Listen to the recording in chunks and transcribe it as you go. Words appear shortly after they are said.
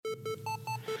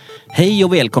Hej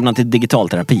och välkomna till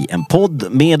Digitalterapi, en podd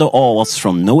med och av oss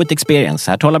från Know It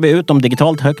Experience. Här talar vi ut om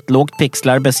digitalt högt, lågt,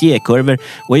 pixlar, Bézier-kurvor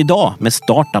och idag med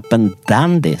startupen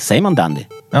Dandy. Säger man Dandy?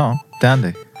 Ja,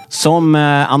 Dandy. Som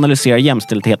analyserar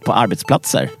jämställdhet på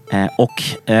arbetsplatser.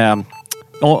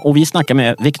 Och vi snackar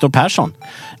med Viktor Persson,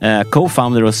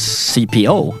 co-founder och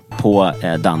CPO på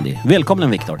Dandy.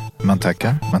 Välkommen Viktor. Man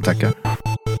tackar.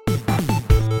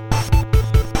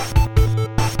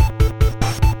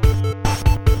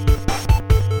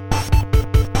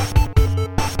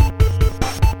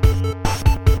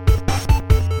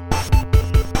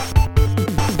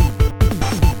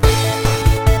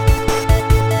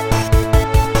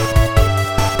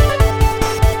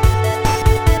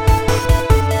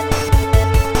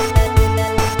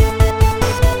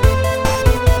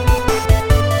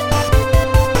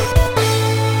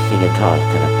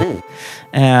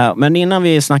 Men innan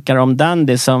vi snackar om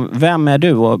Dandy, vem är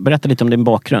du? Och berätta lite om din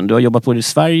bakgrund. Du har jobbat både i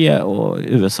Sverige och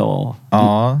USA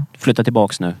och flyttat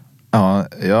tillbaks nu.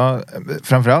 Ja,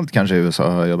 framförallt kanske i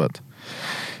USA har jag jobbat.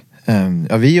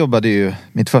 Vi jobbade ju,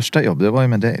 mitt första jobb, det var ju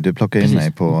med dig. Du plockade in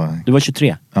mig på... Du var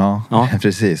 23. Ja.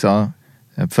 Precis. Ja.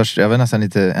 Först, jag var nästan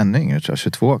lite ännu yngre, tror jag,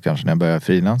 22 kanske, när jag började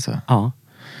frilansa. Ja.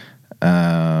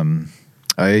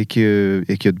 Jag gick ju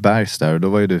ett bergs där och då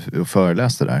var ju du och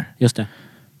föreläste där. Just det.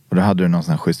 Och då hade du någon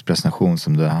sån här schysst presentation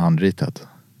som du har handritat.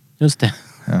 Just det,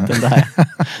 den där.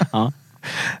 Ja.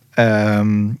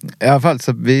 I alla fall,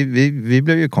 så vi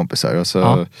blev ju kompisar och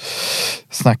så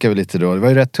snackade vi lite då. Det var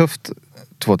ju rätt tufft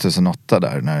 2008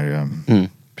 där när i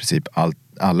princip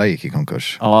alla gick i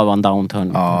konkurs. Ja, det var en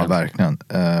downturn. Ja, verkligen.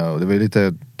 Och det var ju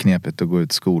lite knepigt att gå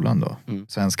ut skolan då.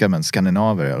 Svenska, men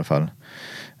skandinaver i alla fall.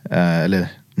 Eller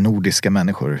nordiska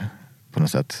människor på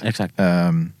något sätt. Exakt.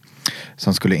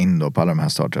 Som skulle in då på alla de här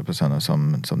startup-personerna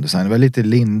som design. Det var lite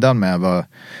lindan med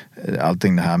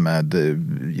allting det här med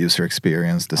user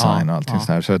experience design och allting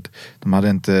sådär. Så att de hade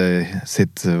inte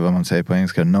sitt, vad man säger på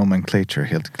engelska, nomenclature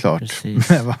helt klart.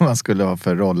 Med vad man skulle ha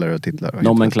för roller och titlar. Och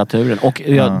nomenklaturen. Och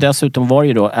dessutom var det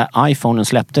ju då, iPhonen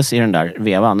släpptes i den där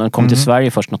vevan. Den kom till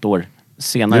Sverige först något år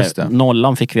senare.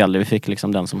 Nollan fick vi aldrig, vi fick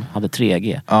liksom den som hade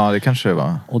 3G. Ja, det kanske det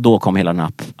var. Och då kom hela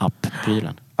den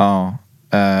app-prylen. Ja.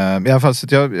 I alla fall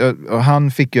så att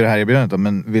han fick ju det här erbjudandet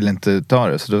men ville inte ta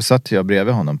det. Så då satt jag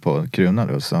bredvid honom på Kruna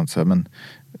och sa så här, men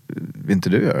vill inte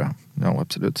du göra? Ja,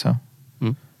 absolut, så.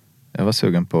 Jag var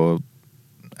sugen på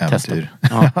äventyr.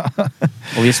 Ja.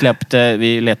 Och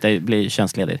vi letade bli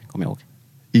tjänstledig, kommer jag ihåg.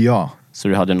 Ja. Så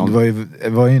du hade någon... Det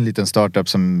var ju en liten startup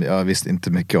som jag visste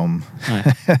inte mycket om.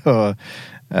 Och,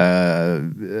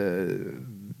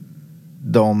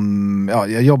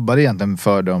 jag jobbade egentligen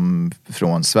för dem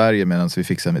från Sverige medan vi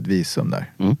fixade ett visum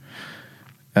där.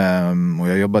 Och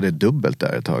jag jobbade dubbelt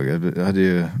där ett tag. Jag hade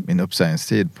ju min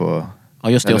uppsägningstid på... Ja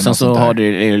just det, och sen så har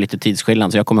du lite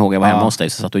tidsskillnad. Så jag kommer ihåg att jag var hemma hos dig,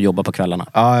 så satt du och jobbade på kvällarna.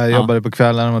 Ja, jag jobbade på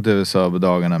kvällarna mot USA och på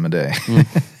dagarna med dig.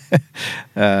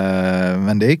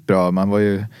 Men det gick bra,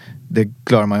 det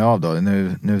klarar man ju av då.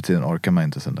 Nu tiden orkar man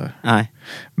inte sånt där. Nej.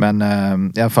 Men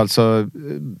i alla fall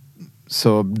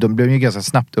så de blev ju ganska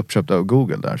snabbt uppköpta av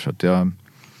Google där. Så att jag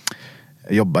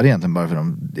jobbade egentligen bara för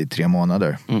dem i 3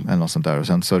 månader. Eller något sånt där. Och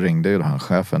sen så ringde ju han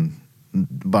chefen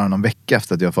bara någon vecka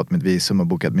efter att jag fått mitt visum och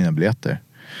bokat mina biljetter.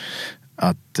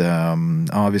 Att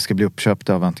vi ska bli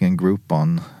uppköpta av antingen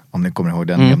Groupon, om ni kommer ihåg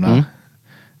den gamla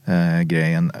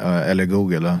grejen. Eller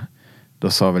Google. Och då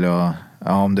sa väl jag,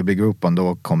 om det blir Groupon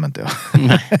då kommer inte jag.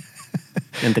 Nej.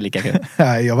 Det är inte lika kul.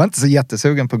 Jag var inte så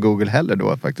jättesugen på Google heller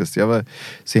då faktiskt. Jag var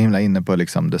så himla inne på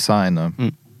liksom design och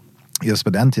just på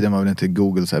den tiden var väl inte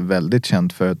Google så här väldigt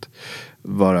känt för att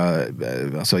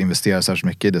investera så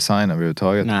mycket i design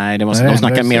överhuvudtaget. Nej, de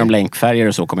snackar mer om länkfärger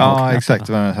och så, kommer jag ihåg. Ja, exakt.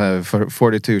 Det var här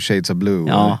 42 shades of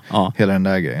blue och hela den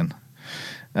där grejen.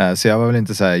 Så jag var väl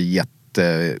inte så här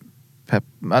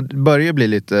det började bli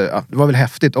lite, det var väl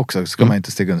häftigt också, ska man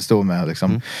inte sticka under stå med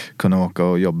liksom, kunna åka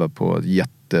och jobba på ett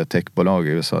jättetechbolag i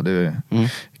USA. Det är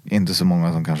inte så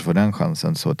många som kanske får den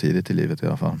chansen så tidigt i livet i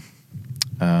alla fall.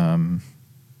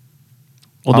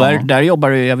 Och där jobbar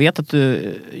du, jag vet att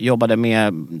du jobbade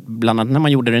med, bland annat när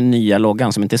man gjorde den nya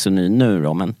loggan som inte är så ny nu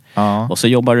då, men och så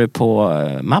jobbar du på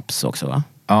Maps också, va?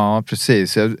 Ja,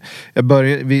 precis.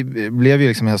 Vi blev ju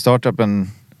liksom, hela startupen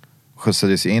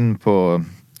skjutsades in på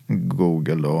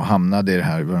Google och hamnade i det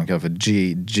här vad de kallar för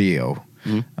Geo.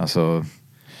 Alltså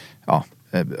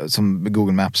som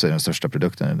Google Maps är den största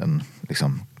produkten i den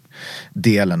liksom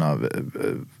delen av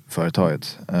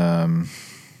företaget.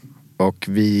 Och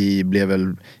vi blev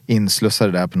väl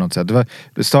inslussade där på något sätt.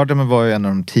 Startupen var ju en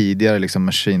av de tidigare liksom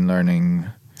machine learning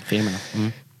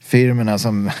firmerna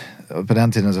som på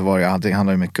den tiden så var det allting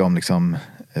handlade mycket om liksom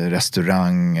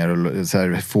restauranger och så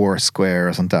här Foursquare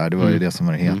och sånt där. Det var ju det som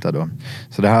var det heta då.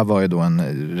 Så det här var ju då en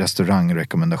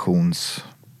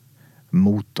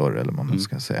restaurangrekommendationsmotor eller vad man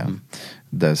ska säga.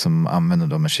 Det som använder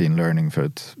då machine learning för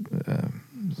att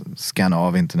scanna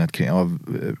av internet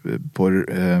på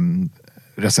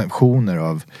recensioner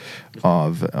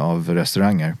av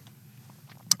restauranger.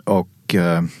 Och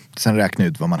sen räkna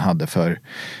ut vad man hade för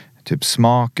typ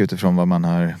smak utifrån vad man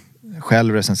har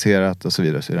själv recenserat och så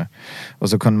vidare. Och så vidare. Och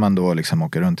så kunde man då liksom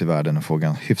åka runt i världen och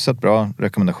få hyfsat bra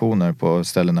rekommendationer på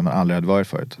ställen där man aldrig hade varit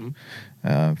förut.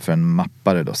 För en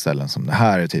mappare då ställen som det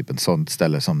här är typ ett sånt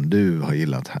ställe som du har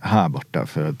gillat här borta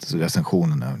för att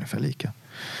recensionen är ungefär lika.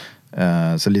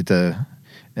 Så lite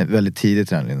väldigt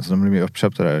tidigt i den linjen. Så de blev ju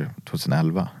uppköpta där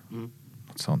 2011.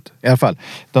 Något sånt. I alla fall,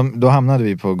 då hamnade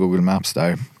vi på Google Maps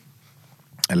där.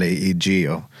 Eller i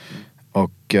Geo.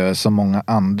 Och som många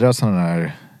andra sådana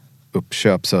här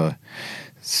uppköp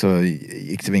så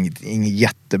gick det inget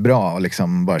jättebra att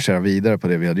liksom bara köra vidare på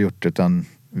det vi hade gjort. Utan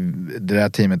det där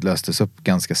teamet löstes upp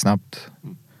ganska snabbt.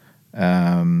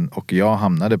 Och jag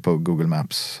hamnade på Google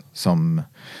Maps som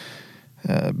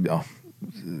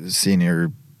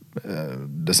senior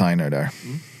designer där.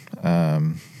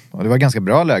 Och det var ganska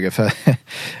bra läge för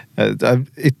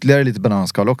ytterligare lite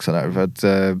bananskal också där. För att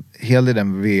hela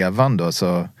den vevan då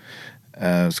så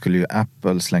skulle ju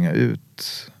Apple slänga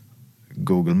ut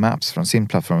Google Maps från sin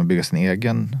plattform och bygga sin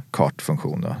egen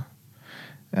kartfunktion då.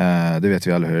 Det vet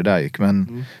vi alla hur det där gick.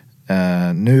 Men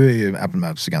nu är ju Apple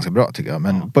Maps ganska bra tycker jag.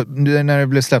 Men när det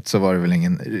blev släppt så var det väl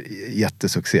ingen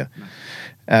jättesuccé.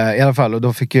 I alla fall, och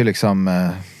då fick ju liksom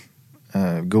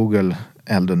Google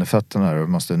eld under fötterna.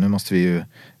 Nu måste vi ju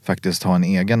faktiskt ha en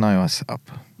egen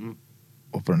iOS-app.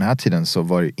 Och på den här tiden så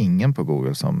var det ingen på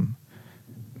Google som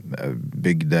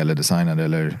byggde eller designade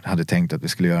eller hade tänkt att vi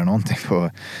skulle göra någonting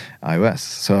på iOS.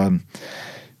 Så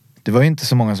det var ju inte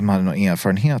så många som hade någon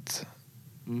erfarenhet.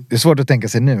 Det är svårt att tänka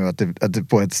sig nu att det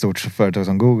på ett stort företag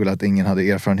som Google att ingen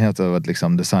hade erfarenhet av att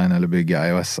liksom designa eller bygga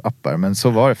iOS-appar. Men så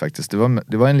var det faktiskt.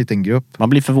 Det var en liten grupp. Man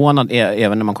blir förvånad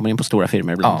även när man kommer in på stora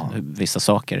firmor ibland. Vissa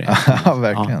saker. Ja,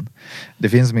 verkligen. Det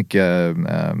finns mycket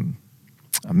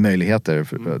möjligheter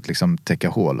för att liksom täcka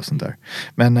hål och sånt där.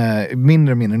 Men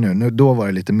mindre och mindre nu. Då var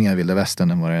det lite mer vilda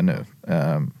västern än vad det är nu.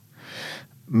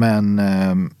 Men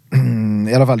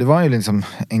i alla fall, det var ju liksom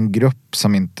en grupp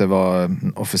som inte var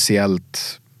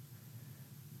officiellt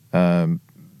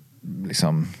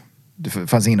liksom, det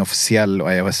fanns ingen officiell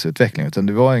iOS-utveckling utan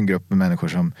det var en grupp med människor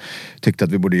som tyckte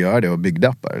att vi borde göra det och byggde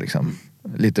appar liksom,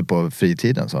 lite på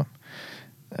fritiden så.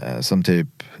 Som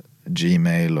typ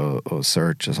Gmail och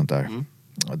Search och sånt där.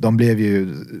 De blev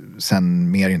ju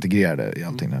sen mer integrerade i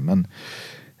allting där. Men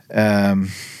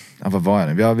vad var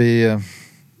det? Ja,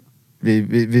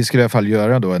 vi skulle i alla fall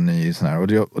göra då en ny sån här. Och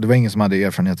det var ingen som hade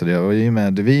erfarenhet av det. Och i och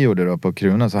med det vi gjorde då på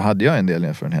Kruna så hade jag en del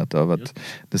erfarenhet av att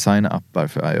designa appar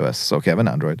för iOS och även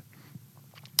Android.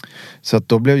 Så att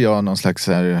då blev jag någon slags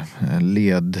här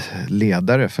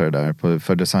ledare för det där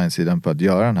för designsidan på att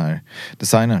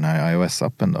designa den här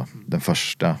iOS-appen då. Den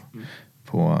första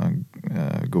på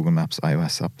Google Maps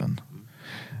iOS-appen.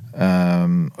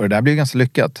 Och det där blev ganska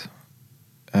lyckat.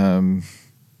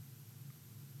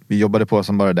 Vi jobbade på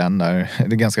som bara den där. Det är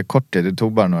ganska kort tid. Det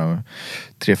tog bara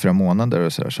 3-4 månader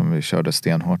och så där, som vi körde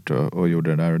stenhårt och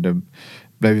gjorde det där. Och det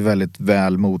blev ju väldigt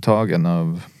väl mottagen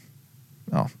av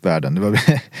världen. Det var,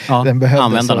 den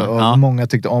behövdes och många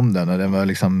tyckte om den och den var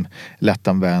liksom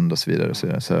lättanvänd och så vidare. Och så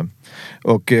vidare. Så,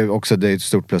 och också det är ett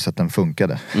stort plus att den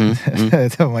funkade.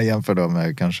 Om man jämför då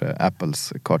med kanske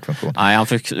Apples kartfunktion. Ja, han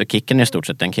fick kicken i stort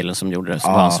sett, den killen som gjorde det.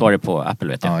 Som var ansvarig på Apple,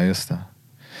 vet jag. Ja, just det.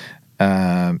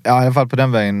 I alla fall på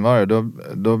den vägen var det.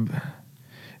 Då,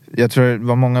 jag tror det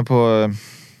var många på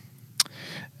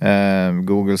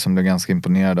Google som blev ganska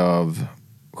imponerade av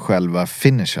själva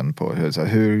finishen på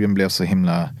hur den blev så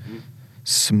himla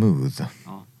smooth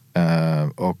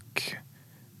och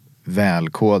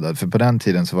välkodad. För på den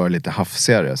tiden så var det lite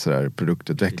hafsigare sådär,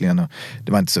 produktutvecklingen och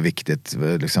det var inte så viktigt.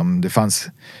 Liksom, det fanns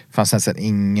nästan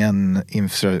ingen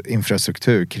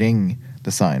infrastruktur kring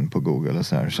design på Google och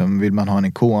sådär. Så vill man ha en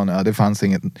ikon, det fanns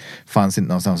inte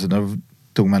någonstans. Så då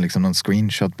tog man liksom någon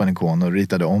screenshot på en ikon och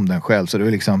ritade om den själv. Så det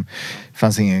var liksom,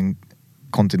 fanns ingen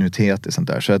kontinuitet i sånt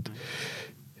där. Så att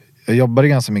jag jobbade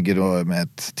ganska mycket då med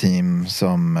ett team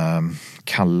som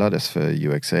kallades för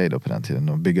UXA då på den tiden.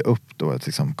 Och bygga upp då ett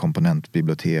liksom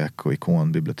komponentbibliotek och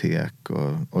ikonbibliotek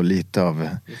och lite av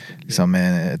liksom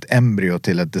ett embryo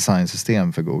till ett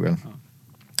designsystem för Google.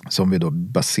 Som vi då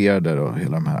baserade då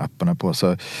hela de här apparna på.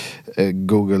 Så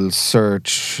Google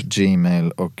Search,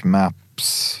 Gmail och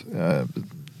Maps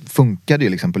funkade ju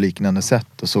liksom på liknande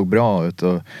sätt och såg bra ut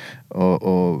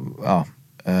och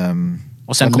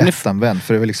och sen kom lättanvänt,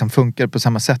 för det liksom funkar på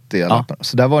samma sätt i alla appar.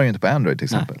 Så där var det ju inte på Android till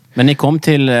exempel. Nej. Men ni kom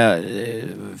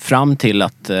fram till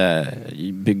att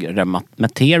bygga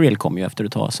Material kom ju efter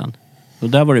ett tag sen. Och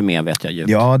där var du med, vet jag djupt.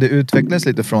 Ja, det utvecklades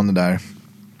lite från det där.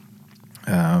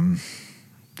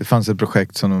 Det fanns ett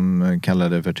projekt som de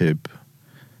kallade för typ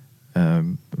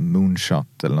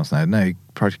Moonshot eller något sånt där. Nej,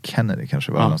 Project Kennedy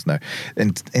kanske var något sånt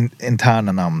där.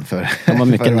 Interna namn för... De var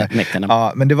mycket namn.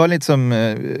 Ja, men det var lite som...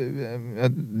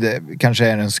 det kanske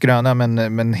är en skröna,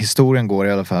 men historien går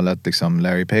i alla fall att liksom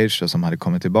Larry Page då, som hade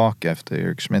kommit tillbaka efter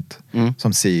Eric Schmidt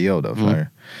som CEO då för...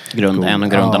 En av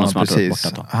grundarna som hade varit borta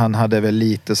då. Han hade väl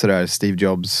lite sådär Steve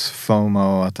Jobs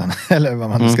FOMO, att han, eller vad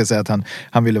man ska säga, att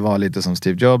han ville vara lite som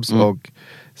Steve Jobs och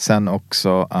sen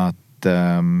också att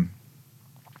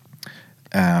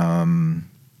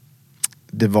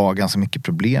det var ganska mycket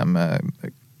problem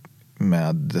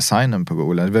med designen på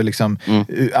Google. Det var liksom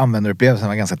användarupplevelsen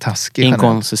var ganska taskig.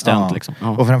 Inkonsistent liksom. Ja.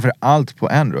 Och framförallt på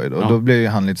Android. Och då blev ju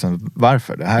han lite som,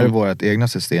 varför? Det här är vårt egna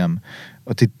system.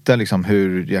 Och titta liksom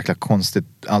hur jäkla konstigt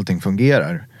allting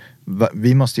fungerar.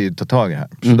 Vi måste ju ta tag i det här.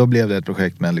 Så då blev det ett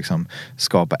projekt med liksom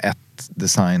skapa ett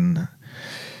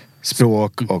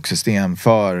designspråk och system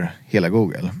för hela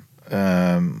Google.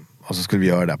 Och så skulle vi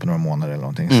göra det på några månader eller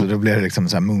någonting. Så då blev det liksom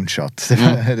så här moonshot. Det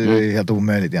är helt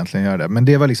omöjligt egentligen att göra det. Men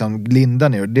det var liksom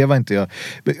lindan i. Det var inte jag...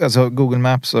 Alltså Google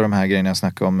Maps och de här grejerna jag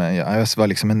snackade om. iOS var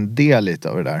liksom en del lite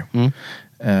av det där.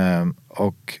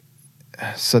 Och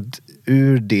så att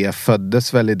ur det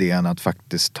föddes väl idén att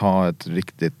faktiskt ta ett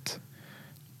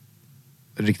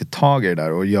riktigt tag i det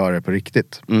där och göra det på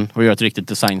riktigt. Och göra ett riktigt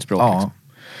designspråk. Ja.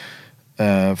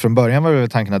 Liksom. Från början var det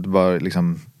tanken att det var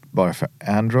liksom bara för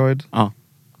Android. Ja.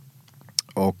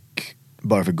 Och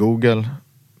bara för Google.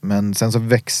 Men sen så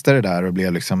växte det där och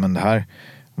blev liksom, men det här,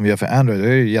 om vi gör för Android, det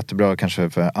är ju jättebra kanske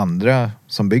för andra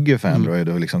som bygger för Android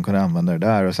och liksom kunna använda det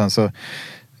där. Och sen så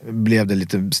blev det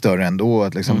lite större ändå,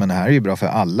 att liksom, men det här är ju bra för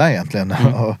alla egentligen.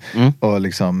 Och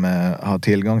liksom ha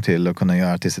tillgång till och kunna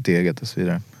göra till sitt eget och så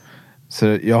vidare.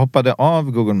 Så jag hoppade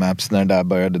av Google Maps när det där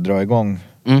började dra igång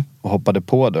och hoppade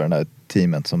på då den där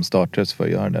teamet som startades för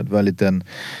att göra det.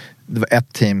 Det var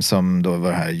ett team som då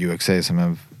var det här UXA som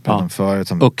jag pratade om förut.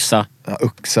 Som, Uxa. Ja,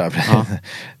 Uxa.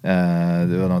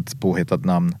 Det var något påhittat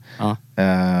namn.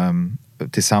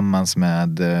 Tillsammans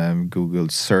med Google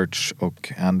Search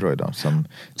och Android då, som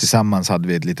tillsammans hade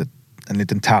vi en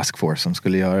liten taskforce som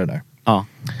skulle göra det där. Ja,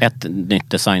 ett nytt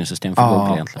designsystem för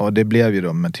Google egentligen. Och det blev ju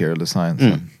då Material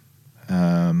Design.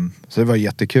 Så det var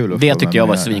jättekul. Det tyckte jag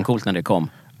var svincoolt när det kom.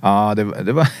 Ja, det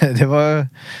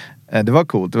var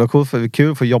coolt. Det var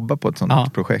kul för att jobba på ett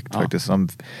sånt projekt faktiskt, som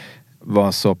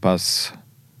var så pass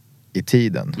i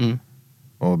tiden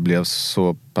och blev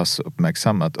så pass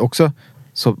uppmärksammat. Också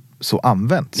så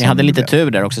använt. Ni hade lite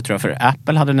tur där också tror jag, för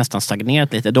Apple hade nästan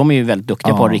stagnerat lite. De är ju väldigt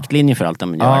duktiga på riktlinjer för allt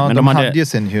de gör. Ja, men de hade ju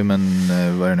sin human,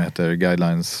 vad det nu heter,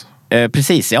 guidelines.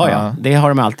 Precis, ja. Det har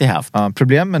de alltid haft.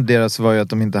 Problemet med deras var ju att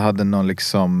de inte hade någon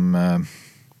liksom...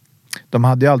 de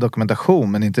hade ju all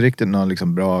dokumentation, men inte riktigt någon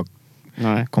liksom bra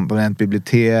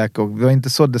komponentbibliotek, och det var inte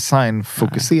så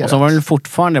designfokuserat. Och så var det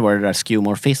fortfarande det där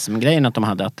skeuomorphism-grejen att de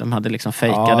hade liksom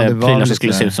fejkade prylar som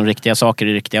skulle se ut som riktiga saker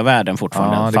i riktiga världen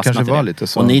fortfarande. Ja, det kanske var lite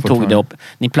så. Och ni tog det upp,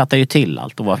 ni plattade ju till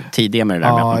allt och var tidiga med det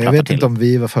där med att man jag vet inte om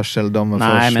vi var först eller de var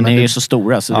först. Nej, men ni är ju så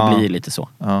stora så det blir lite så.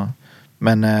 Ja,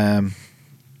 men...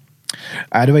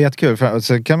 det var jättekul.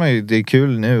 Så kan man ju, det är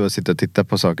kul nu att sitta och titta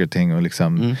på saker och ting och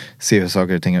liksom se hur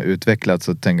saker och ting har utvecklats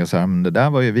och tänka så här, men det där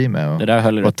var ju vi med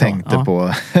och tänkte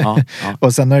på.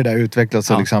 Och sen när det där utvecklats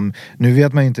så liksom, nu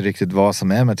vet man ju inte riktigt vad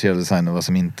som är material design och vad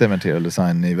som inte är material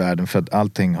design i världen, för att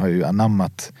allting har ju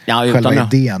anammat själva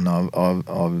idén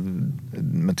av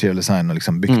material design och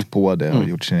liksom byggt på det och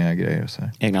gjort sina egna grejer och så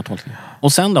här. Egna tolkningar.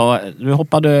 Och sen då, du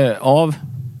hoppade av?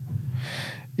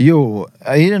 Jo,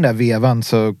 i den där vevan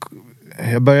så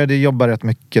jag började jobba rätt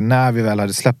mycket när vi väl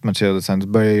hade släppt material design, så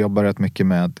började jag jobba rätt mycket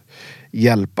med att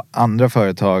hjälpa andra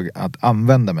företag att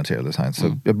använda material design.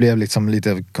 Så jag blev liksom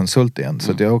lite konsult igen.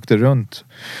 Så att jag åkte runt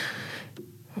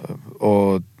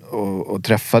och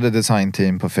träffade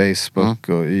designteam på Facebook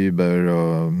och Uber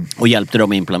och hjälpte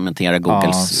dem att implementera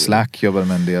Googles... Slack jobbade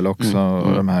med en del också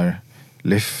och de här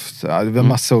Lyft, det var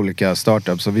massa olika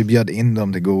startups, och vi bjöd in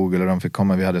dem till Google och de fick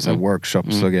komma, vi hade så här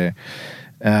workshops och grejer.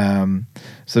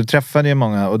 Så det träffade ju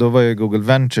många, och då var ju Google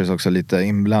Ventures också lite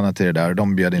inblandat i det där, och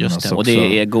de bjöd in oss också. Och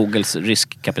det är Googles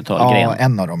riskkapitalgren. Ja,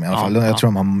 en av dem i alla fall. Jag tror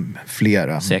de har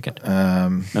flera. Säkert.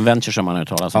 Men Ventures som man har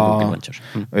talat om, Google Ventures.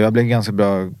 Och jag blev ganska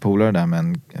bra polare där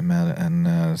med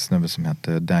en snubbe som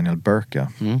heter Daniel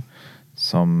Burka.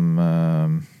 Som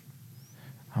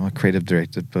Han var creative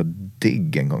director på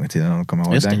Digg en gång i tiden. Han kommer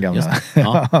ihåg just den det, gamla.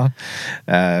 Ja.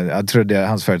 Jag tror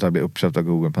hans företag blev uppköpt av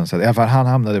Google på något sätt. I alla fall han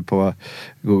hamnade på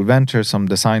Google Ventures som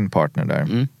designpartner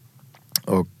där.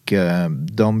 Och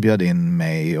de bjöd in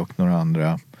mig och några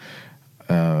andra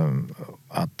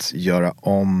att göra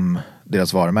om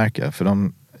deras varumärke.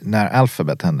 För när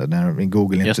Alphabet hände, när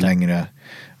Google inte längre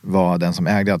var den som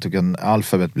ägde allt, utan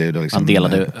Alphabet blev då liksom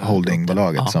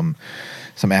holdingbolaget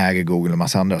som äger Google och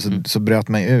massa andra. Så bröt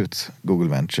man ut Google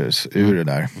Ventures ur det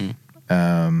där.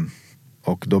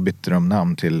 Och då bytte de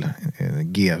namn till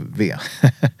GV.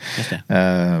 Just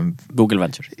det. Google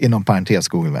Ventures. Inom parentes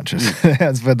Google Ventures.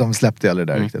 För de släppte ju aldrig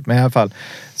det där riktigt. Men i alla fall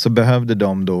så behövde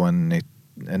de då en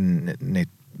nytt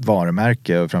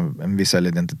varumärke och en visuell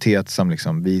identitet som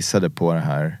liksom visade på det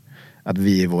här att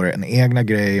vi är vår egna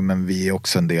grej, men vi är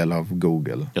också en del av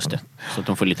Google. Just det, så att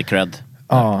de får lite cred.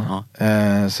 Ja,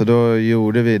 så då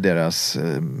gjorde vi deras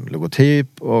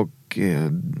logotyp och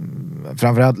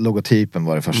framförallt logotypen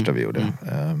var det första vi gjorde.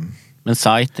 Men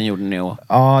sajten gjorde ni också?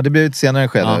 Ja, det blev ett senare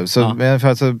skede.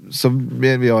 Så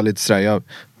blev jag lite sådär, jag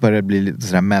började bli lite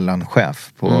sådär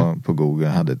mellanchef på Google.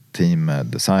 Jag hade ett team med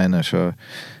designers och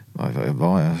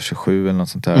var jag 27 eller något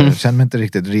sånt där. Jag kände mig inte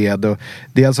riktigt redo.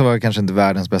 Dels så var jag kanske inte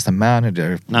världens bästa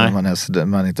manager när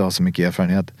man inte har så mycket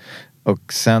erfarenhet.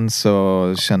 Och sen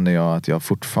så kände jag att jag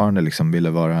fortfarande liksom ville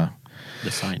vara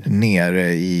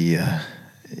nere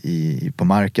på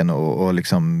marken och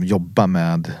liksom jobba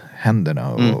med händerna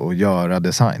och göra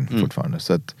design fortfarande.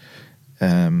 Så att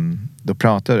då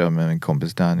pratade jag med min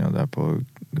kompis Daniel där på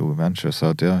Google Ventures, så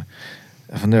att jag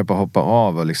funderar på att hoppa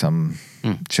av och liksom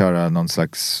köra någon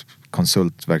slags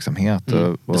konsultverksamhet.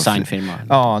 Och designfirma.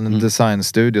 Ja, en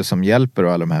designstudio som hjälper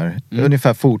och alla de här.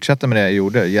 Ungefär fortsätta med det jag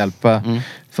gjorde. Hjälpa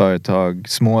företag,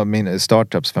 små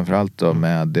startups framförallt då,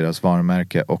 med deras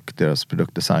varumärke och deras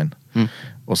produktdesign.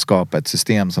 Och skapa ett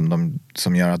system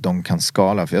som gör att de kan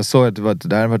skala. För jag såg att det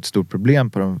där var ett stort problem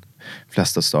på de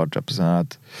flesta startups.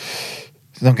 Att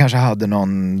de kanske hade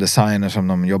någon designer som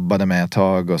de jobbade med ett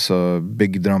tag och så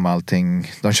byggde de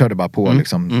allting. De körde bara på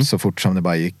liksom så fort som det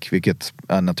bara gick, vilket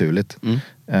är naturligt.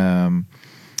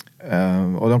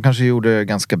 Och de kanske gjorde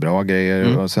ganska bra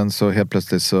grejer och sen så helt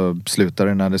plötsligt så slutade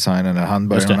den här designern eller han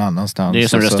började någon annanstans. Det är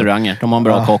som restauranger, de har en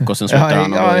bra kock och sen slutar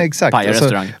han och exakt. pajar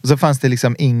restaurang. Och så fanns det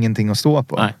liksom ingenting att stå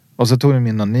på. Nej. Och så tog de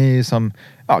in någon ny som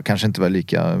kanske inte var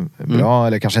lika bra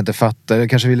eller kanske inte fattade eller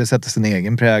kanske ville sätta sin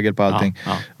egen prägel på allting.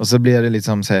 Och så blev det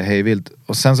liksom så här hejvilt.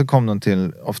 Och sen så kom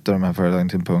de ofta de här företagen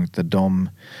till en punkt där de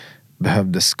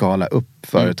behövde skala upp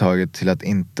företaget till att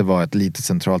inte vara ett litet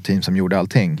centralt team som gjorde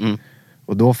allting.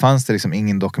 Och då fanns det liksom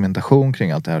ingen dokumentation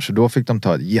kring allt det här. Så då fick de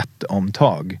ta ett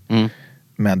jätteomtag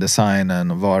med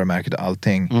designen och varumärket och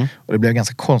allting. Och det blev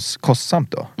ganska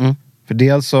kostsamt då. För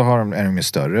dels så är de ju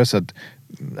större så att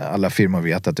alla firmor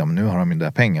vet att nu har de ju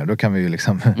där pengar. Då kan vi ju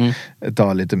liksom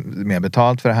ta lite mer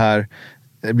betalt för det här.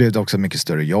 Det blev också mycket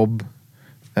större jobb.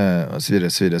 Och så vidare,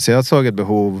 så vidare. Så jag såg ett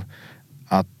behov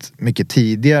att mycket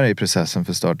tidigare i processen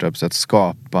för startups att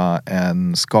skapa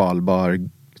en skalbar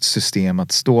system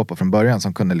att stå på från början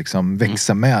som kunde liksom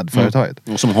växa med företaget.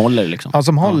 Och som håller liksom. Ja,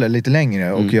 som håller lite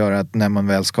längre och gör att när man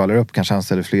väl skalar upp kanske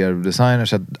anställer fler designers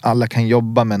så att alla kan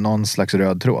jobba med någon slags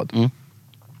röd tråd.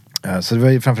 Så det var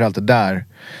ju framförallt det där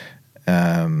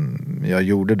jag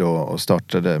gjorde då och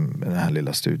startade den här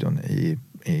lilla studion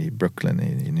i Brooklyn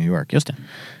i New York. Just det.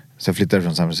 Så jag flyttade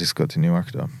från San Francisco till New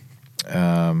York då.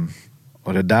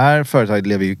 Och det där företaget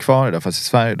lever ju kvar idag, fast i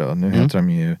Sverige då. Nu heter de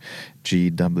ju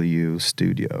GW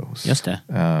Studios. Just det.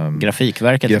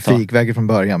 Grafikverket från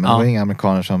början, men det var inga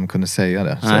amerikaner som kunde säga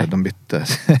det. Så de bytte.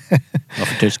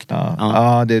 Varför tyskt?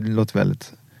 Ja, det låter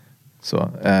väldigt så.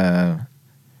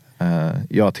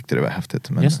 Jag tyckte det var häftigt,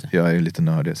 men jag är ju lite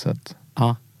nördig så att...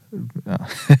 Ja,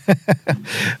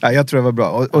 jag tror det var bra.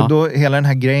 Och då hela den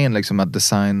här grejen liksom att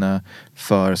designa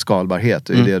för skalbarhet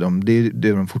är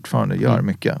det de fortfarande gör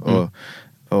mycket.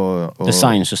 Och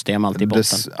designsystem alltid i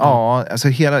botten. Alltså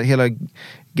hela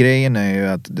grejen är ju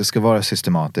att det ska vara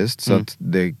systematiskt så att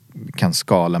det kan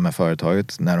skala med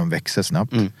företaget när de växer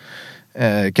snabbt.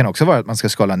 Kan också vara att man ska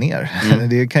skala ner.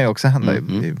 Det kan ju också hända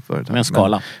i företag. Men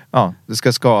skala. Det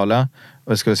ska skala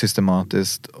och det ska vara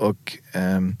systematiskt. Och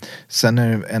sen är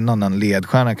det en annan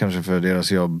ledstjärna kanske för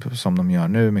deras jobb som de gör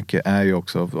nu mycket är ju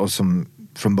också, och som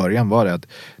från början var det, att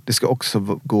det ska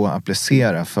också gå att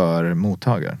applicera för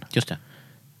mottagaren. Just det.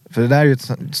 För det där är ju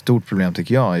ett stort problem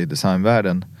tycker jag i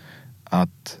designvärlden,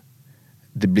 att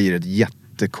det blir ett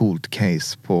jättecoolt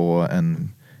case på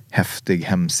en häftig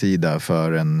hemsida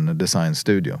för en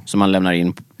designstudio. Som man lämnar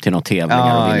in till några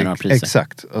tävlingar och vinner några priser.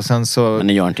 Exakt. Och sen så, men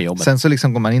ni gör inte jobbet. Sen så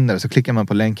liksom går man in där och så klickar man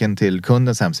på länken till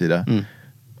kundens hemsida.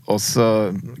 Och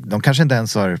så, de kanske inte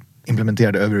ens har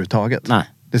implementerat det överhuvudtaget. Nej.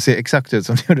 Det ser exakt ut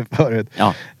som det gjorde förut.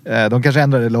 Ja. De kanske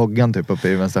ändrade loggan typ uppe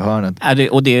i vänstra hörnet.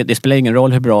 Det spelar ingen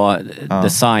roll hur bra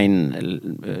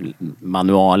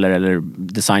designmanualer eller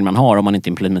design man har om man inte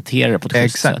implementerar det på ett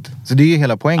schysst sätt. Så det är ju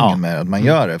hela poängen med att man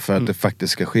gör det för att det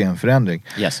faktiskt ska ske en förändring.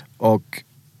 Yes. Och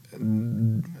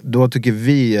då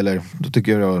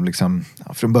tycker jag liksom,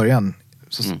 från början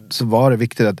så var det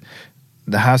viktigt att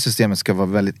det här systemet ska vara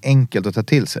väldigt enkelt att ta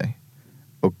till sig.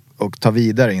 Och ta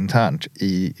vidare internt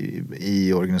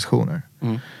i organisationer.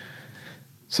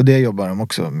 Så det jobbar de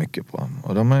också mycket på.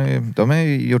 Och de har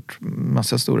ju gjort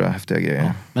massa stora häftiga grejer.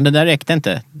 Ja. Men det där räckte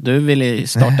inte. Du ville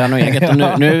starta något eget. Och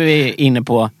nu är vi inne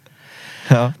på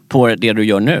det du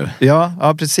gör nu.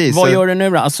 Ja, precis. Vad gör du nu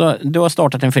då? Alltså, du har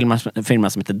startat en firma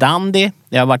som heter Dandy.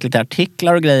 Det har varit lite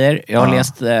artiklar och grejer. Jag har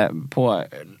läst på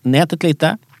nätet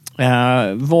lite.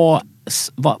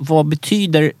 Vad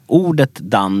betyder ordet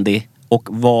Dandy? Och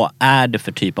vad är det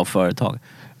för typ av företag?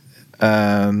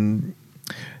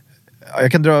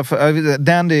 Jag kan dra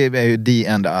Dandy är ju D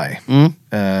and I.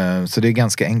 Så det är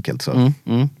ganska enkelt så.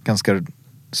 Ganska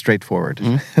straightforward.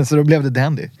 Så då blev det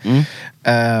Dandy.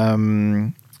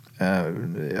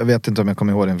 Jag vet inte om jag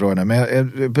kommer ihåg den frågan.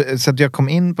 Men så att jag kom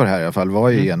in på det här i alla fall var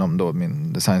ju genom då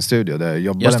min designstudio där jag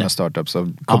jobbade med startups. Och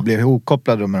blev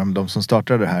ihopkopplad med de som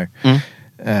startade det här.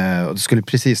 Och de skulle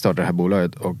precis starta det här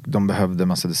bolaget och de behövde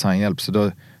massa designhjälp, så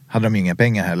då hade de inga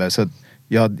pengar heller, så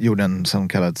jag gjorde en som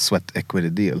kallad sweat equity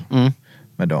deal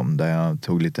med dem, där jag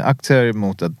tog lite aktier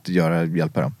mot att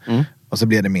hjälpa dem. Och så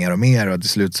blev det mer och mer och till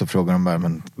slut så frågade de bara,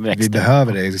 men vi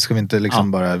behöver det, ska vi inte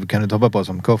liksom bara, kan du hoppa på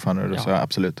som co-founder? Och då sa jag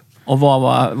absolut. Och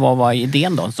vad var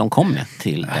idén då som kom med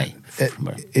till dig?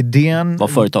 Idén,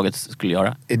 vad företaget skulle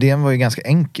göra? Idén var ju ganska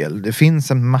enkel. Det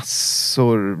finns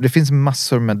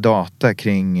massor med data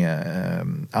kring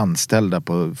anställda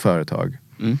på företag.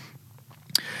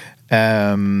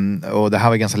 Och det här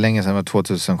var ganska länge sedan, det var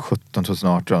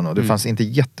 2017-2018 och det fanns inte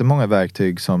jättemånga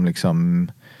verktyg som liksom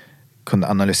kunde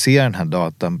analysera den här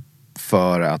datan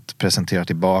för att presentera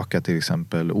tillbaka till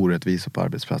exempel orättvisor på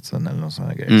arbetsplatsen eller någon sån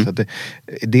här grej. Så att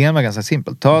idén var ganska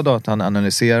simpel. Ta datan,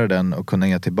 analysera den och kunna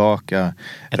ge tillbaka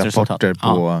rapporter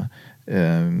på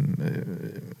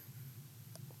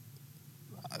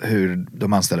hur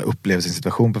de anställda upplever sin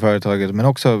situation på företaget, men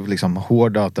också liksom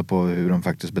hård data på hur de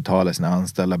faktiskt betalar sina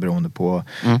anställda beroende på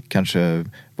kanske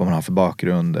vad man har för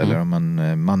bakgrund eller om man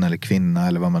är man eller kvinna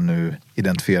eller vad man nu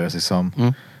identifierar sig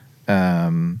som.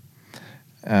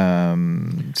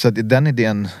 Så att den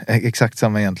idén är exakt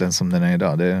samma egentligen som den är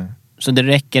idag. Så det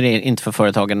räcker inte för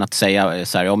företagen att säga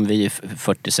så här, om vi är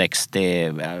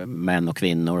 40-60 män och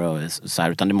kvinnor och så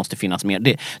här, utan det måste finnas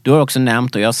mer. Du har också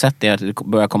nämnt, och jag har sett det, att det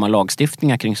börjar komma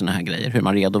lagstiftningar kring såna här grejer. Hur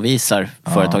man redovisar,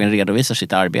 företagen redovisar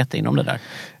sitt arbete inom det där.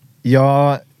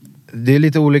 Ja, det är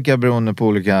lite olika beroende på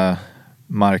olika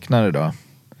marknader då.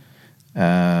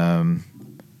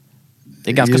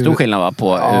 Det är ganska stor skillnad på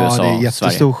USA och Sverige. Ja, det är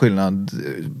jättestor skillnad.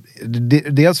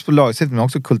 Dels på lagstiftning men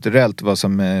också kulturellt vad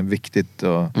som är viktigt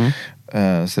och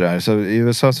sådär. Så i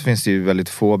USA så finns det ju väldigt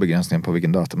få begränsningar på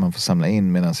vilken data man får samla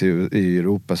in, medan i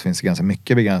Europa så finns det ganska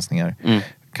mycket begränsningar.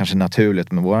 Kanske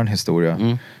naturligt med våran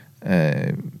historia.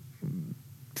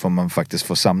 Får man faktiskt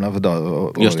få samla på data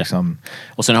och liksom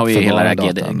och sen har vi ju hela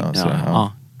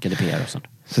GDPR och sånt.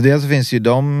 Så dels så finns ju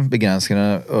de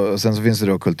begränsningarna och sen så finns det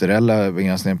då kulturella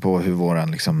begränsningar på hur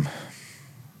våran liksom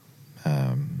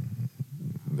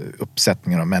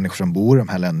uppsättningar av människor som bor i de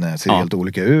här länderna ser helt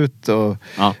olika ut och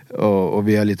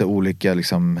vi har lite olika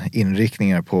liksom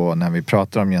inriktningar på när vi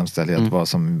pratar om jämställdhet, vad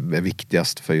som är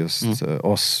viktigast för just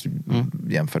oss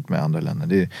jämfört med andra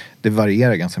länder. Det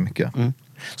varierar ganska mycket.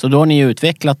 Så då har ni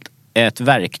utvecklat ett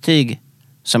verktyg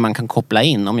som man kan koppla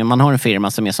in om man har en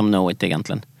firma som är som Knowit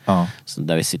egentligen. Så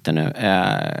där vi sitter nu.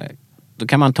 Då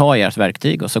kan man ta ert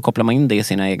verktyg och så kopplar man in det i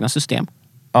sina egna system.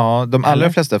 Ja, de allra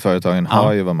flesta företagen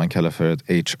har ju vad man kallar för ett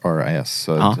HRIS,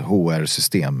 så ett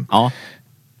HR-system.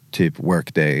 Typ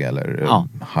Workday eller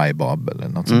HiBob eller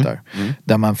något sånt där.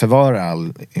 Där man förvarar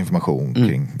all information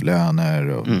kring löner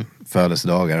och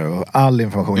födelsedagar och all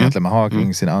information egentligen man har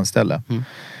kring sina anställda.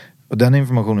 Och den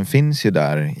informationen finns ju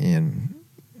där i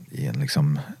en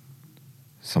liksom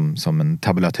som en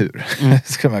tabulatur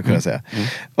skulle man kunna säga.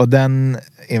 Och den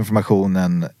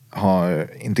informationen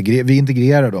vi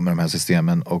integrerar då med de här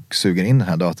systemen och suger in den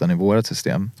här datan i vårat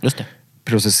system. Just det.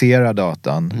 Processerar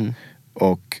datan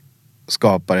och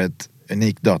skapar ett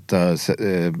unikt dataset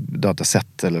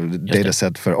eller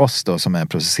dataset för oss då som är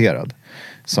processerad.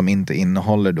 Som inte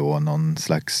innehåller då någon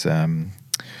slags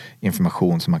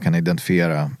information som man kan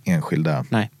identifiera enskilda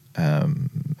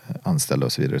anställda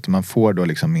och så vidare. Utan man får då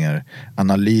liksom mer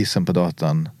analysen på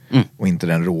datan och inte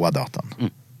den råa datan.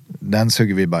 Den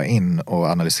suger vi bara in och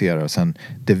analyserar, och sen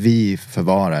det vi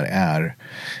förvarar är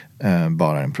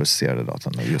bara den processerade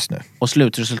datan just nu. Och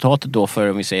slutresultatet då för,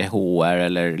 om vi säger HR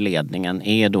eller ledningen,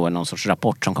 är då någon sorts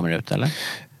rapport som kommer ut, eller?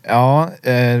 Ja,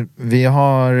 vi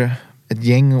har ett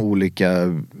gäng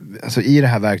olika, alltså i det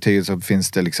här verktyget så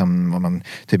finns det liksom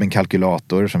typ en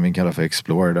kalkylator som vi kallar för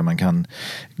Explorer, där man kan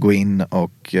gå in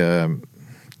och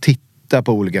titta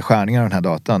på olika skärningar av den här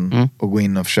datan och gå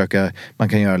in och försöka, man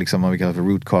kan göra liksom vad vi kallar för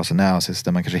root cause analysis,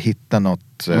 där man kanske hittar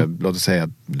något, låt oss säga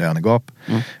lönegap,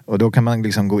 och då kan man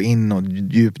liksom gå in och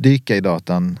djupdyka i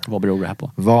datan. Vad beror det här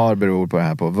på? Vad beror på det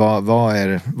här på? Vad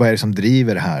är det som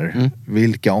driver det här?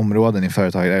 Vilka områden i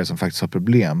företaget är det som faktiskt har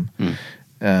problem?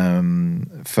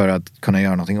 För att kunna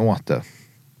göra någonting åt det.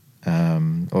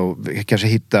 Och kanske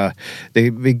hitta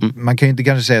man kan ju inte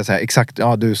kanske säga så här exakt,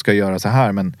 ja du ska göra så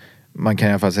här, men man kan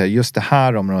i alla fall säga just det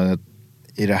här området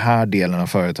i det här delen av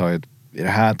företaget, i det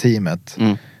här teamet,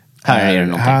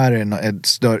 här är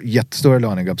ett jättestora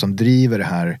lönegap som driver det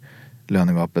här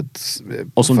lönegapet,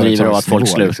 och som driver av att folk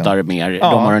slutar liksom mer.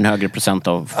 De har en högre procent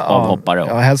av avhoppare.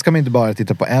 Ja, helst ska man inte bara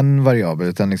titta på en variabel,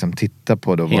 utan liksom titta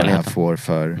på då vad det här får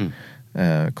för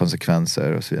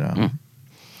konsekvenser och så vidare.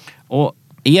 Och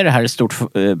är det här ett stort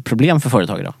problem för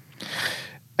företag idag?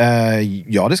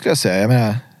 Ja, det ska jag säga. Jag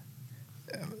menar,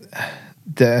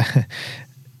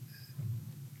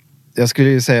 jag skulle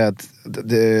ju säga att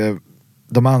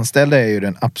de anställda är ju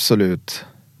den absolut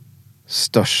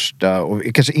största och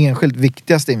kanske enskilt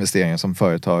viktigaste investeringen som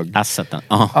företag. Asseten.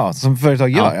 Ja, som företag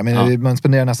gör. Jag menar, man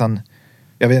spenderar nästan,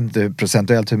 jag vet inte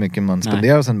procentuellt hur mycket man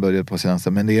spenderar sin budget på sin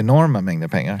anställda, men det är enorma mängder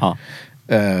pengar.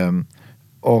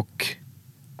 Och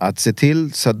att se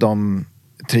till så att de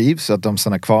trivs, att de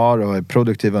stannar kvar och är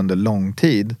produktiva under lång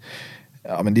tid.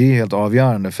 Ja, men det är helt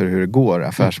avgörande för hur det går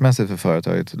affärsmässigt för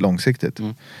företaget långsiktigt.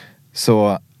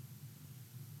 Så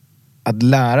att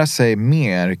lära sig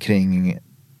mer kring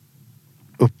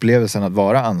upplevelsen att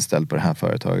vara anställd på det här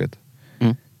företaget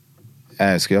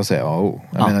ska jag säga, jag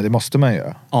menar, det måste man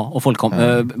göra. Ja, och folk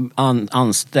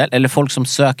eller folk som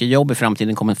söker jobb i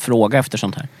framtiden kommer fråga efter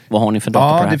sånt här. Vad har ni för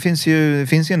data på det här? Det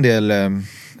finns ju en del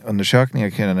undersökningar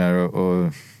kring det där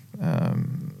och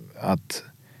att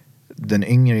den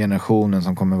yngre generationen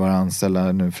som kommer vara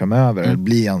anställda nu framöver, eller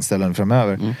bli anställda nu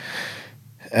framöver,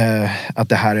 att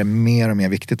det här är mer och mer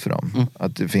viktigt för dem.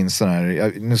 Att det finns sån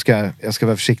här, jag ska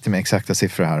vara försiktig med exakta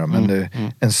siffror här, men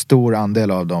en stor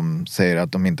andel av dem säger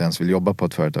att de inte ens vill jobba på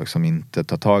ett företag som inte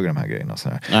tar tag i de här grejerna. Så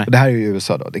här. Och det här är ju i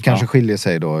USA då. Det kanske skiljer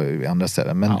sig då i andra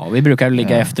ställen. Men, vi brukar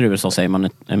ligga efter USA, säger man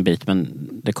en bit, men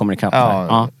det kommer ikapp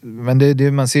här.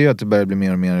 Men man ser ju att det börjar bli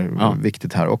mer och mer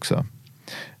viktigt här också.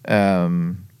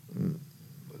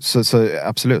 Så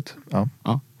absolut.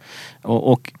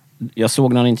 Och jag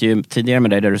såg någon intervju tidigare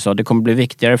med dig där du sa att det kommer bli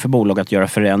viktigare för bolag att göra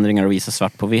förändringar och visa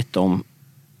svart på vitt om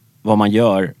vad man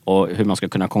gör och hur man ska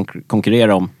kunna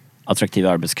konkurrera om attraktiv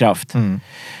arbetskraft.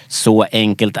 Så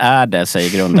enkelt är det,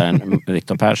 säger grundaren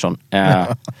Viktor Persson.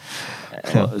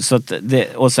 Så att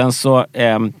och sen så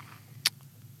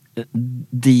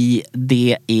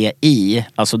DEI,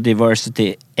 alltså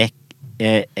Diversity,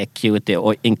 Equity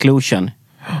och Inclusion.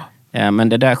 Men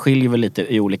det där skiljer väl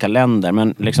lite i olika länder.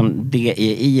 Men liksom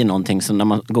DEI är någonting som när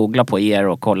man googlar på er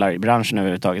och kollar i branschen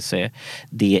överhuvudtaget, så är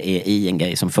DEI en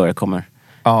grej som förekommer.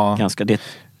 Ganska det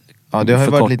har ju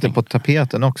varit lite på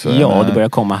tapeten också. Ja, det börjar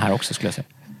komma här också, skulle jag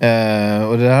säga.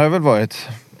 Och det här har väl varit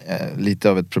lite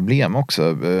av ett problem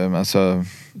också. Alltså,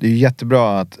 det är ju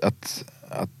jättebra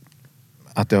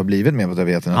att det har blivit mer på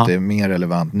tapeten. Att det är mer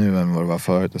relevant nu än vad det var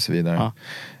förut och så vidare.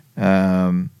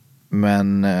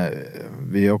 Men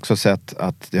vi har också sett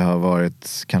att det har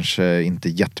varit kanske inte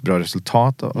jättebra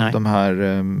resultat av de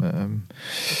här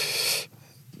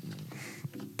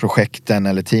projekten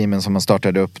eller teamen som man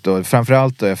startade upp då.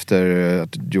 Framförallt då efter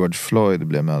att George Floyd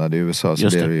blev mördad i USA, så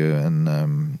blev det ju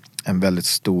en väldigt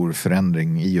stor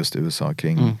förändring i just USA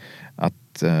kring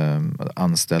att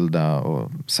anställda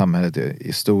och samhället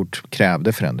i stort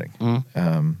krävde förändring.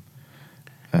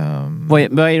 Vad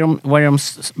är de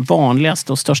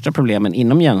vanligaste och största problemen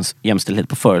inom jämställdhet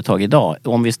på företag idag?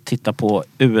 Om vi tittar på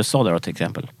USA då till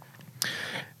exempel.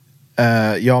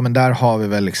 Ja, men där har vi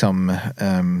väl liksom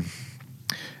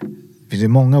det finns ju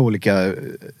många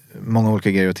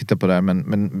olika grejer att titta på där,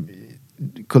 men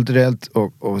kulturellt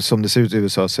och som det ser ut i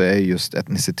USA så är just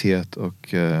etnicitet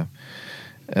och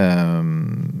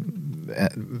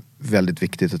väldigt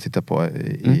viktigt att titta på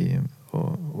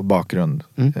och bakgrund.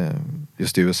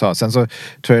 just i USA. Sen så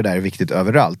tror jag det där är viktigt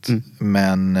överallt.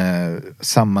 Men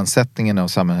sammansättningen av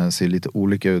samhällen ser lite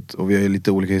olika ut. Och vi har ju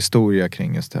lite olika historia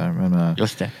kring just det här. Men,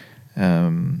 just det.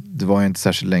 Det var ju inte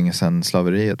särskilt länge sedan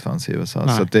slaveriet fanns i USA.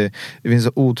 Nej. Så att det finns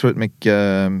så otroligt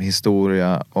mycket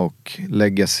historia och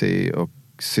legacy och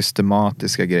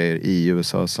systematiska grejer i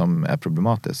USA som är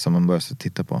problematiskt, som man bör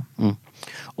titta på.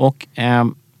 Och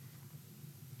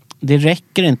det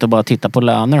räcker inte att bara titta på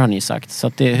löner, har ni sagt. Så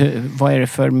att vad är det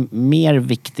för mer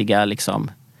viktiga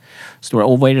liksom, stora,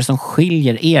 och vad är det som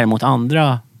skiljer er mot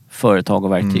andra företag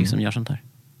och verktyg som gör sånt här?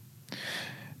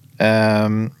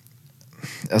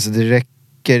 Alltså det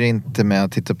räcker inte med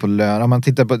att titta på lön. Om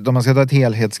man ska ta ett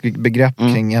helhetsbegrepp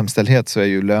kring jämställdhet, så är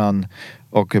ju lön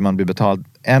och hur man blir betald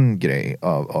en grej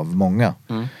av många.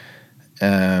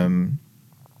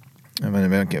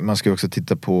 Man ska också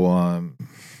titta på,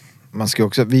 man ska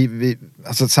också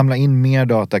alltså samla in mer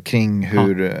data kring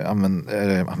hur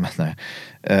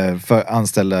för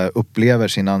anställda upplever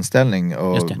sin anställning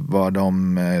och vad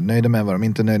de är nöjda med, vad de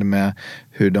inte är nöjda med,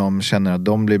 hur de känner att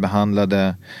de blir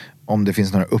behandlade, om det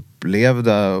finns några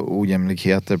upplevda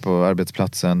ojämlikheter på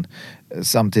arbetsplatsen.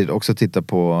 Samtidigt också titta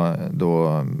på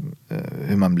då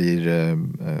hur man blir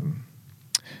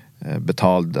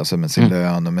betald, alltså med sin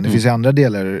lön. Men det finns ju andra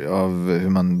delar av hur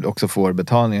man också får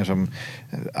betalningar, som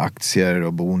aktier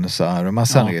och bonusar och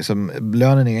massa andra grejer. Så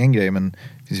lönen är en grej, men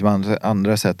det finns ju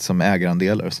andra sätt som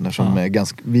ägarandelar och sånt där, som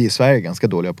vi i Sverige är ganska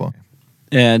dåliga på.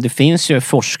 Det finns ju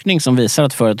forskning som visar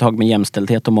att företag med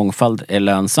jämställdhet och mångfald är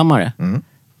lönsammare.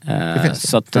 Det finns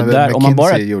så att där, om man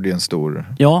bara gjorde ju en stor...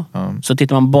 så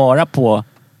tittar man bara på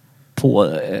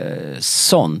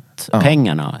sånt,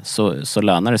 pengarna, så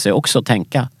lönar det sig också att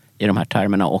tänka i de här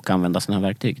termerna och använda såna här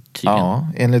verktyg. Tydligen. Ja,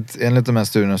 enligt de här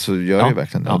studierna så gör det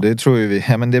verkligen det. Och det tror ju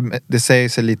vi, men det säger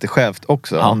sig lite självt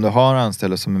också. Om du har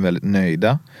anställda som är väldigt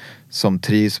nöjda, som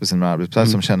trivs på sin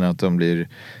arbetsplats, som känner att de blir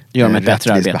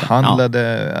rättvist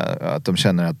behandlade, att de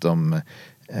känner att de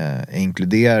är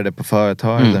inkluderade på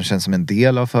företaget, de känns som en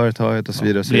del av företaget och så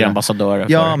vidare. Och så blir ambassadörer.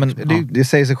 Ja, men det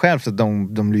säger sig självt att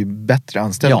de blir bättre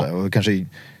anställda och kanske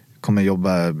kommer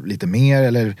jobba lite mer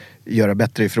eller göra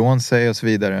bättre ifrån sig och så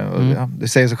vidare. Och det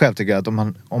säger sig självt, tycker jag, att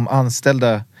om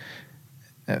anställda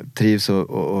trivs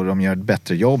och de gör ett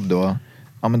bättre jobb då,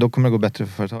 men då kommer det gå bättre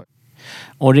för företaget.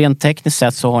 Och rent tekniskt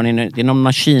sett så har ni, det är någon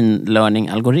machine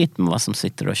learning-algoritm som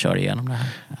sitter och kör igenom det här?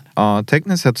 Ja,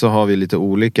 tekniskt sett så har vi lite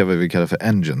olika, vad vi kallar för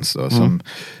engines då, som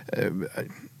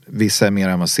vissa är mer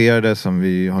avancerade, som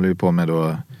vi håller på med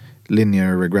då,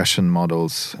 linear regression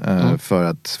models, för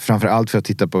att, framförallt för att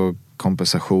titta på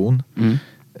kompensation,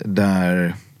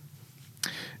 där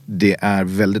det är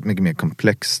väldigt mycket mer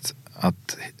komplext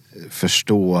att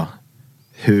förstå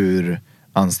hur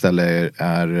anställda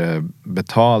är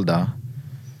betalda,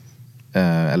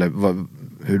 eller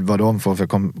vad de får för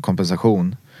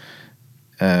kompensation,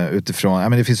 utifrån,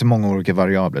 men det finns så många olika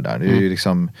variabler där. Det är ju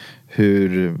liksom,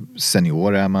 hur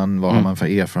senior är man, vad har man för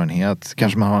erfarenhet,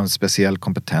 kanske man har en speciell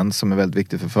kompetens som är väldigt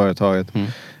viktig för företaget.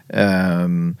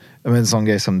 En sån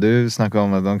grej som du snackade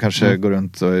om, att de kanske går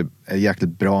runt och är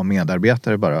jäkligt bra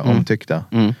medarbetare, bara omtyckta.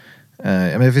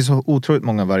 Men det finns så otroligt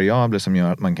många variabler som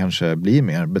gör att man kanske blir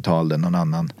mer betald än någon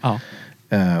annan.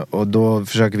 Och då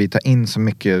försöker vi ta in så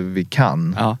mycket vi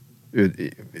kan.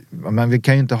 Men vi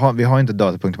kan ju inte vi har inte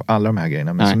datapunkter på alla de här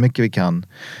grejerna, men så mycket vi kan,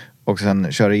 och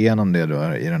sen köra igenom det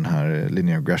då i den här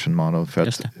linear regression model, för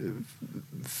att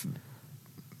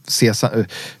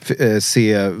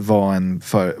se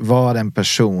vad en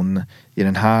person i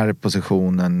den här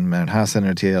positionen med den här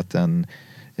senioriteten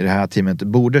i det här teamet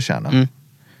borde tjäna.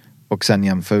 Och sen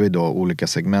jämför vi då olika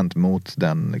segment mot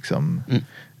den liksom,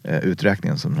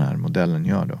 uträkningen som den här modellen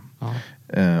gör då.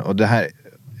 Och det här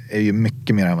är ju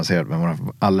mycket mer avancerat med våra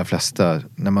allra flesta.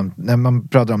 När man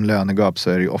pratar om lönegap så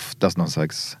är det ju oftast någon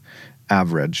slags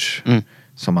average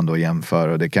som man då jämför,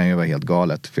 och det kan ju vara helt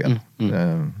galet fel.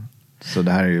 Så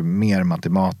det här är ju mer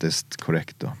matematiskt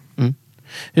korrekt då.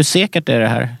 Hur säkert är det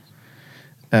här?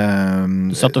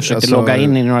 Du satt och försökte logga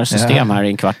in i några system här i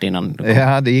en kvart innan.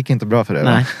 Ja, det gick inte bra för det.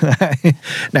 Nej,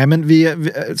 nej, men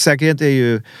säkerhet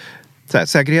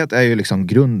är ju liksom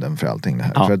grunden för allting det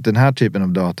här. För att den här typen av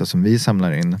data som vi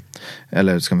samlar in,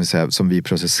 eller ska vi säga som vi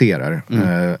processerar,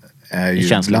 är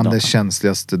ju bland det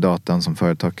känsligaste datan som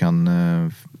företag kan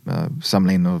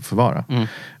samla in och förvara.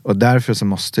 Och därför så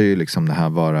måste ju liksom det här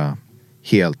vara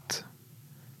helt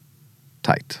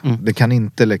tight. Det kan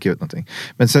inte läcka ut någonting.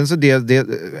 Men sen så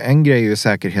en grej är ju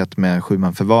säkerhet med hur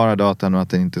man förvarar datan och att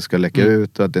den inte ska läcka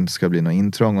ut och att det inte ska bli någon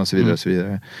intrång och så vidare och så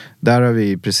vidare. Där har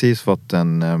vi precis fått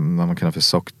en vad man kallar för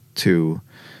SOC 2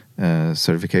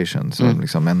 certification som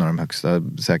liksom en av de högsta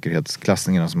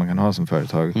säkerhetsklassningarna som man kan ha som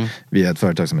företag. Vi är ett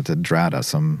företag som heter Drada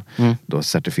som då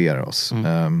certifierar oss.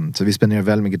 Så vi spenderar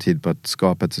väldigt mycket tid på att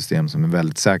skapa ett system som är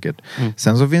väldigt säkert.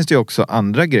 Sen så finns det ju också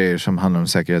andra grejer som handlar om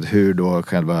säkerhet, hur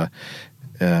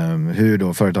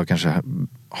då företag kanske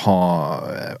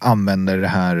använder det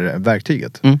här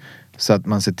verktyget. Så att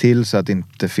man ser till så att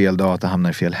inte fel data hamnar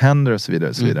i fel händer och så vidare.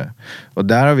 Och så vidare. Och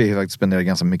där har vi faktiskt spenderat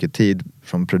ganska mycket tid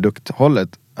från produkthållet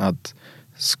att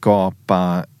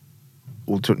skapa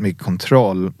otroligt mycket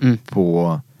kontroll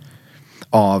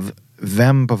av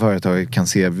vem på företaget kan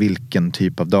se vilken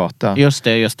typ av data. Just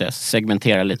det.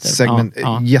 Segmentera lite.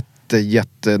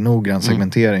 Jättenoggrann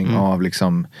segmentering av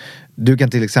liksom. Du kan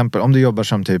till exempel, om du jobbar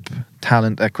som typ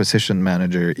talent acquisition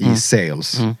manager i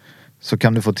sales, så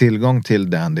kan du få tillgång till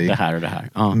det här och det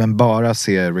här. Men bara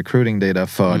se recruiting data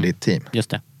för ditt team. Just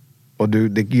det. Och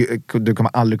du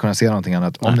kommer aldrig kunna se någonting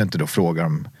annat om du inte då frågar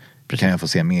om kan jag få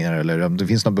se mer eller om det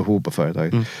finns något behov på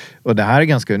företaget. Och det här är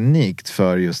ganska unikt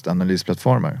för just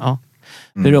analysplattformar. Ja.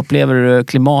 Hur upplever du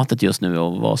klimatet just nu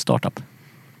att vara startup?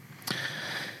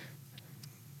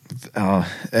 Ja,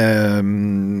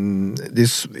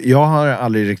 jag har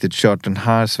aldrig riktigt kört den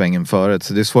här svängen förut,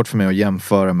 så det är svårt för mig att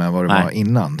jämföra med vad det var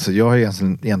innan. Så jag har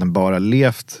egentligen bara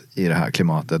levt i det här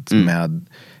klimatet med,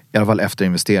 i alla fall efter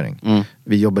investering.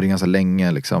 Vi jobbade ganska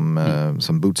länge liksom,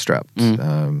 som bootstrapped.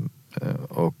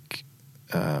 Och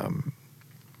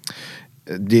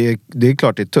det är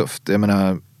klart det är tufft. Jag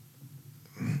menar,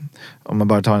 om man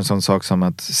bara tar en sån sak som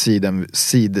att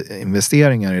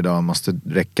seed-investeringar idag måste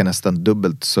räcka nästan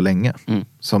dubbelt så länge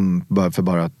som för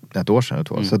bara ett år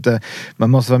sedan. Så att man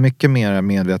måste vara mycket mer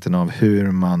medveten av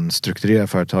hur man strukturerar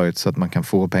företaget så att man kan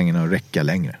få pengarna att räcka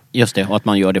längre. Just det, och att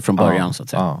man gör det från början så att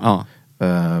säga.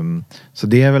 Så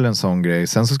det är väl en sån grej.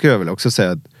 Sen så skulle jag väl också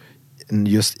säga att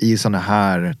just i såna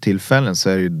här tillfällen så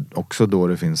är det ju också då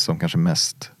det finns som kanske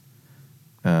mest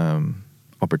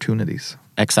opportunities.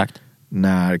 Exakt.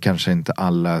 När kanske inte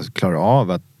alla klarar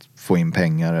av att få in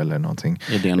pengar eller någonting.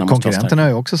 Konkurrenterna är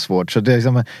ju också svårt. Så det är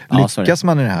liksom, lyckas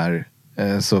man i det här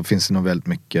så finns det nog väldigt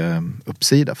mycket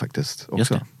uppsida faktiskt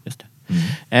också. Just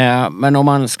det. Men om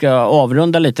man ska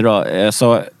avrunda lite då,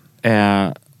 så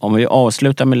om vi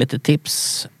avslutar med lite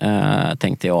tips,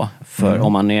 tänkte jag, för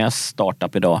om man är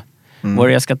startup idag.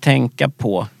 Vad jag ska tänka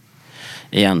på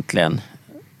egentligen.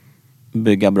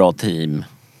 Bygga bra team.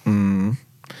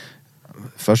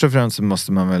 Först och främst så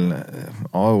måste man väl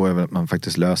att man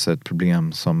faktiskt löser ett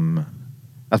problem som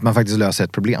att man faktiskt löser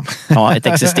ett problem. Ja, ett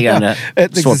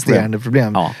existerande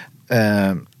problem. Ja.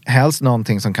 Helst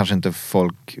någonting som kanske inte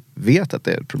folk vet att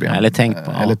det är ett problem. Eller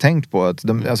tänkt på. Att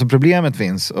alltså problemet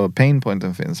finns och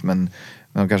painpointen finns, men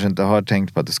de kanske inte har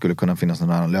tänkt på att det skulle kunna finnas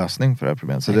någon annan lösning för det här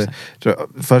problemet. Så det tror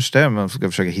jag, första man ska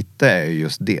försöka hitta är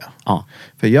just det. Ja.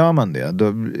 För gör man det,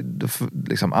 då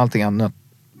liksom allting annat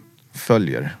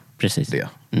följer. Precis. Det.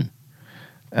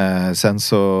 Sen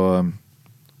så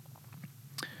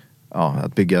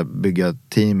att bygga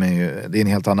team är ju, det är en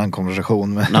helt annan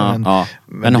konversation.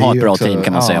 Men ha ett bra också, team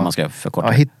kan man säga, man ska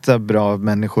förkorta. Hitta bra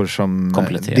människor som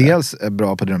dels är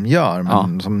bra på det de gör,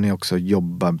 men som ni också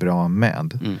jobbar bra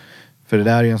med. För det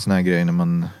där är ju en sån här grej när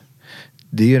man,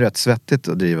 det är ju rätt svettigt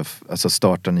att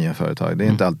starta nya företag. Det är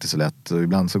inte alltid så lätt och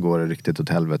ibland så går det riktigt åt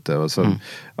helvete och så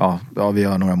vi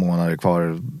har några månader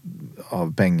kvar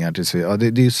av pengar tills vi,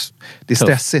 det är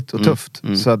stressigt och tufft.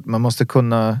 Så att man måste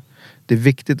kunna, det är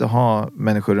viktigt att ha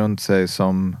människor runt sig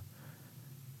som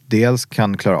dels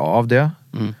kan klara av det,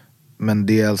 men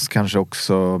dels kanske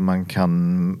också man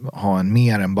kan ha en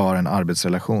mer än bara en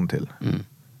arbetsrelation till.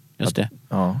 Just det.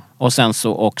 Och sen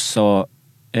så också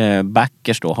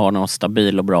backers då, har något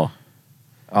stabil och bra.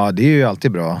 Ja, det är ju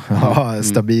alltid bra.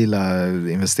 Stabila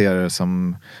investerare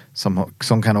som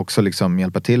kan också liksom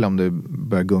hjälpa till om du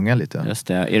börjar gunga lite. Just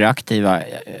det. Är det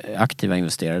aktiva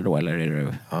investerare då, eller är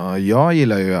det... Ja, jag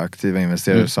gillar ju aktiva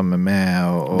investerare som är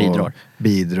med och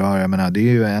bidrar. Jag menar, det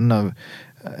är ju en av...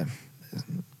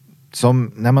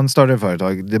 som när man startar ett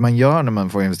företag, det man gör när man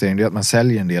får investering, det är att man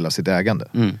säljer en del av sitt ägande.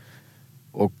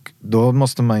 Och då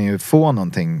måste man ju få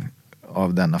någonting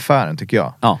av den affären, tycker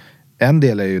jag. Ja. En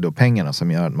del är ju då pengarna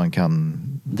som gör att man kan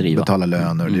betala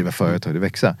löner och driva företag och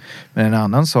växa. Men en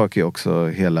annan sak är också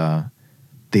hela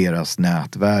deras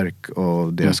nätverk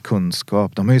och deras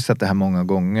kunskap. De har ju sett det här många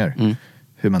gånger.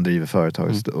 Hur man driver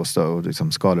företag och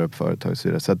liksom skalar upp företag och så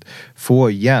vidare. Så att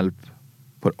få hjälp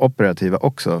på det operativa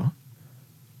också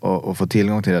och få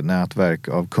tillgång till ett nätverk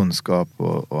av kunskap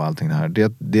och allting det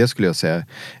här. Det skulle jag säga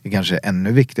är kanske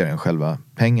ännu viktigare än själva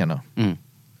pengarna.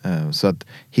 Så att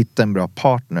hitta en bra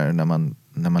partner när man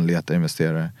när man letar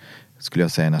investerare, skulle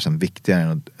jag säga nästan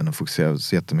viktigare än att fokusera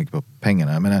så jättemycket på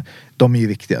pengarna. Men de är ju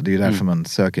viktiga, det är ju därför man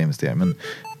söker investerare.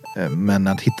 Men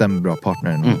att hitta en bra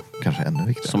partner är nog kanske ännu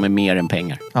viktigare. Som är mer än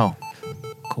pengar. Ja.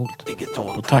 Coolt.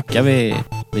 Då tackar vi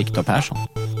Viktor Persson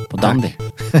på Dandy.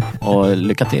 Och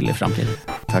lycka till i framtiden.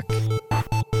 Tack.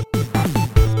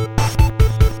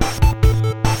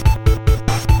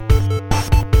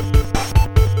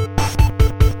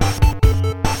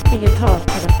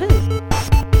 Digitalterapi.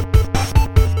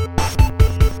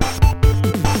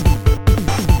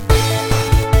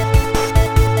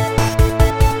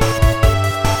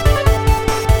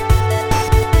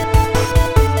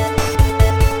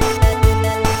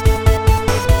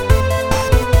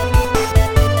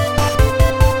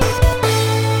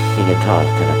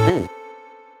 Digitalterapi.